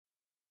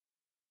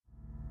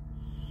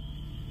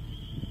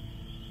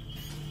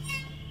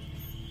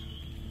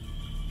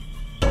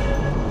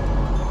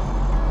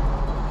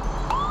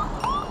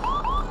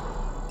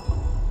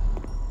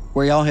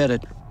Where y'all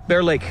headed?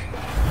 Bear Lake.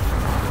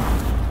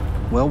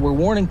 Well, we're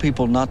warning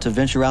people not to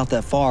venture out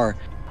that far.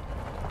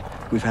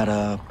 We've had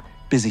a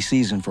busy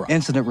season for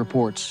incident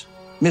reports,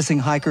 missing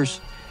hikers,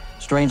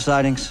 strange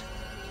sightings,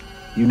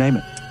 you name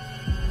it.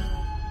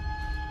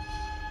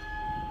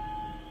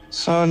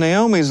 So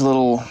Naomi's a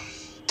little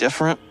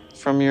different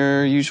from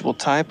your usual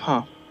type,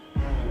 huh?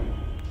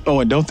 Oh,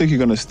 and don't think you're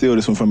gonna steal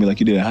this one from me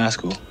like you did in high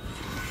school.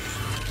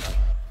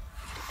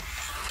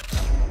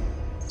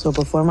 So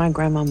before my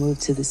grandma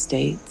moved to the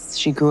States,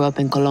 she grew up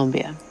in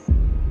Colombia.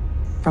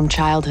 From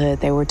childhood,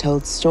 they were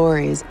told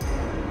stories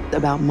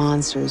about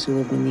monsters who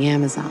lived in the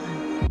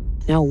Amazon.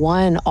 Now,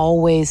 one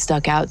always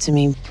stuck out to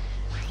me.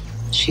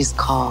 She's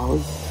called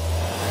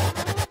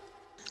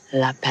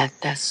La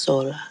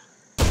Patasola.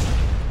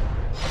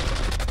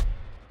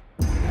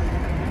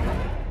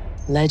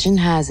 Legend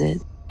has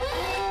it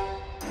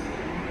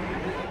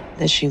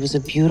that she was a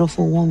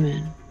beautiful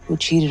woman who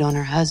cheated on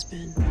her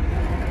husband.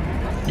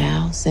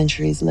 Now,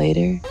 centuries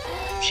later,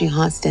 she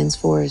haunts dense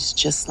forests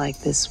just like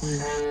this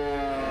one,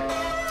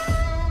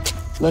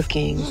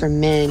 looking for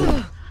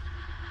men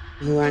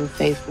who are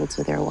unfaithful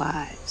to their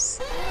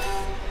wives.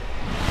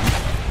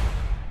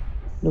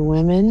 The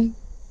women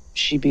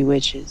she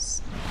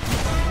bewitches.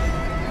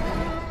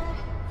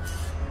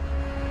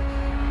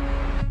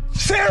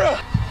 Sarah!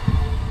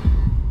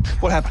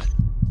 What happened?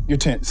 Your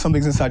tent.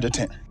 Something's inside your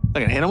tent.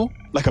 Like an animal?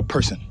 Like a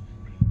person.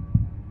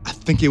 I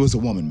think it was a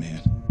woman,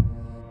 man.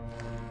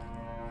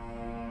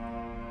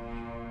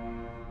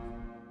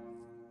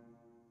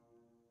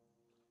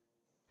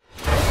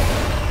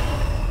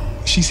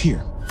 She's here.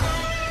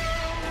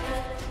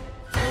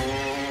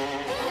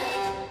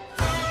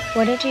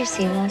 What did you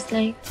see last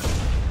night?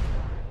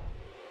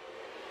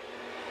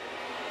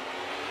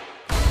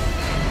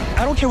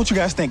 I don't care what you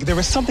guys think. There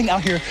is something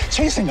out here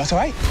chasing us, all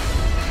right?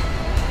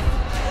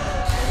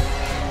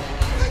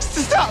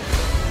 Stop!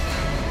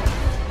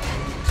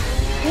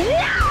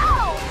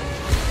 No!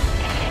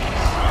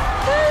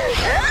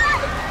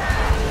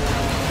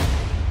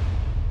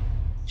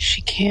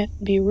 She can't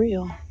be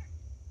real.